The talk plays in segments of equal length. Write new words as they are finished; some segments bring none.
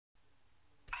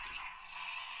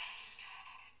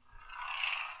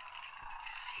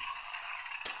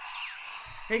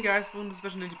Hey guys, welcome to the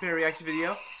special Ninja Panda reaction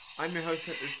video. I'm your host,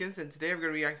 Seth Irskens, and today we're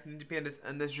going to react to Ninja Panda's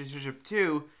Censorship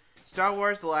 2, Star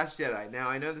Wars The Last Jedi. Now,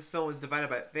 I know this film was divided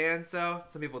by fans, though.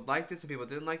 Some people liked it, some people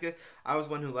didn't like it. I was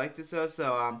one who liked it, so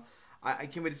I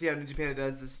can't wait to see how Ninja Panda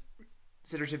does this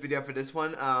censorship video for this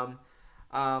one.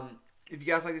 If you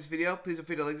guys like this video, please feel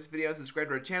free to like this video and subscribe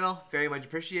to our channel. Very much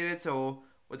appreciated. So,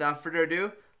 without further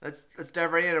ado, let's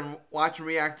dive right in and watch and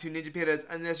react to Ninja Panda's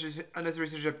Unnecessary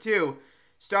Censorship 2,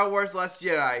 Star Wars The Last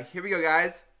Jedi. Here we go,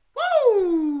 guys.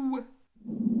 Woo!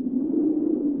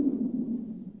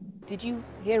 Did you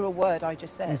hear a word I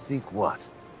just You said? think what?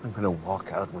 I'm gonna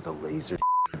walk out with a laser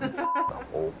the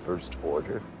whole First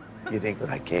Order? You think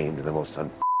that I came to the most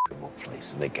unfuckable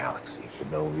place in the galaxy for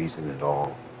no reason at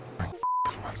all?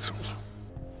 Han Solo.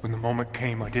 When the moment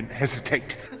came, I didn't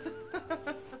hesitate.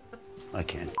 I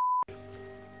can't.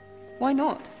 Why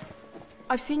not?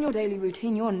 I've seen your daily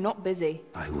routine. You're not busy.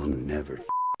 I will never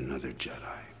another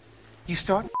Jedi. You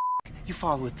start, you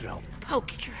follow it through.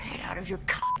 Poke your head out of your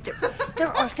cock. There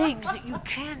are things that you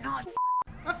cannot.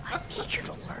 I need you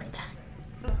to learn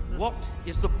that. What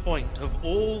is the point of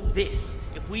all this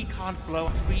if we can't blow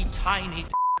 3 tiny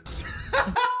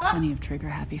Plenty of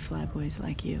trigger-happy flyboys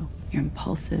like you. You're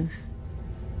impulsive,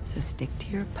 so stick to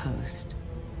your post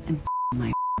and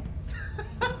my.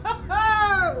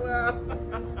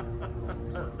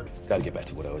 Gotta get back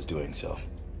to what I was doing, so.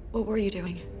 What were you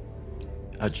doing?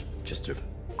 Just to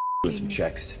with some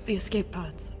checks. The escape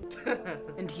pods.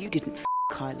 And you didn't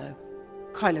Kylo.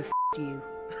 Kylo you.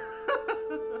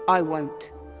 I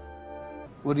won't.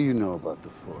 What do you know about the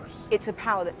Force? It's a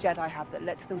power that Jedi have that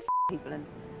lets them people and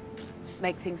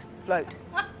make things float.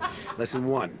 Lesson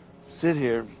 1. Sit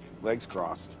here, legs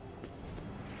crossed.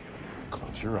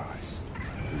 Close your eyes.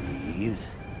 Breathe.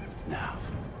 Now,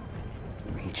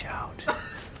 reach out.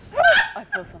 I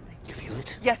feel something. You feel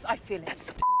it? Yes, I feel it. That's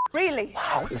the Really?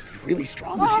 Wow, it must be really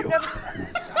strong Oh, with you. never- And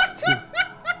inside you.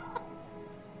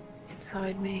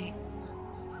 Inside me.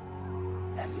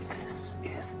 And this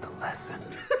is the lesson.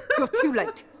 You're too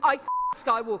late. I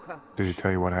Skywalker. Did he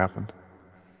tell you what happened?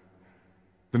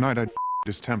 The night I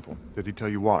his temple, did he tell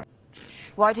you why?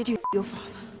 Why did you your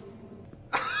father?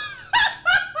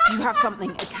 Do you have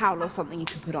something, a cowl or something you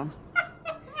can put on?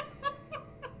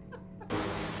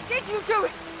 Did you do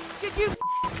it? Did you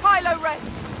Kylo Ren?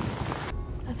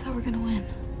 That's how we're gonna win.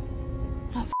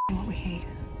 Not what we hate.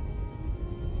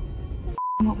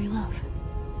 What we love.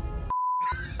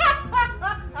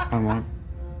 I want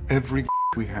every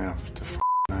we have to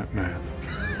that man.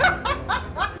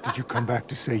 Did you come back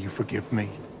to say you forgive me?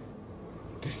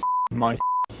 To my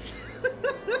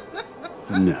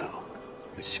No.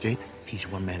 Escape? He's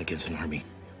one man against an army.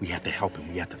 We have to help him.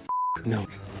 We have to No.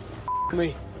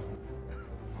 Me.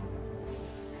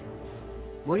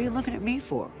 What are you looking at me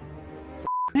for?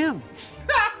 Him.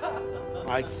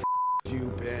 I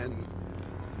you, Ben.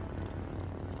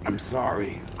 I'm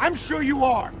sorry. I'm sure you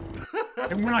are.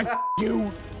 And when I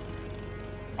you,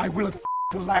 I will have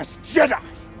the last Jedi.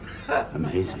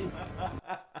 Amazing.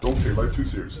 Don't take life too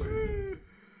seriously.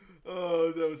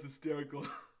 Oh, that was hysterical.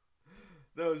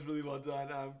 That was really well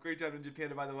done. Great job, Ninja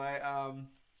Panda, by the way.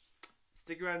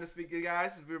 Stick around this week,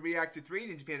 guys, as we react to 3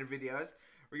 Ninja Panda videos.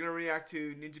 We're going to react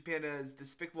to Ninja Panda's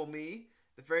Despicable Me,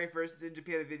 the very first Ninja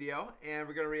Panda video, and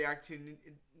we're going to react to,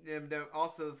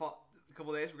 also a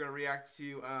couple days, we're going to react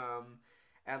to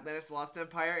Atlantis The Lost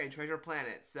Empire and Treasure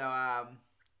Planet. So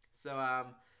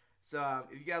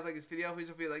if you guys like this video, please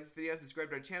feel free to like this video and subscribe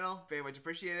to our channel. Very much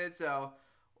appreciated. So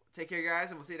take care,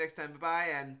 guys, and we'll see you next time. Bye-bye,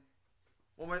 and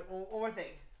one more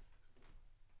thing.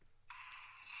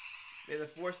 May the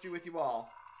Force be with you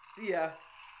all. See ya.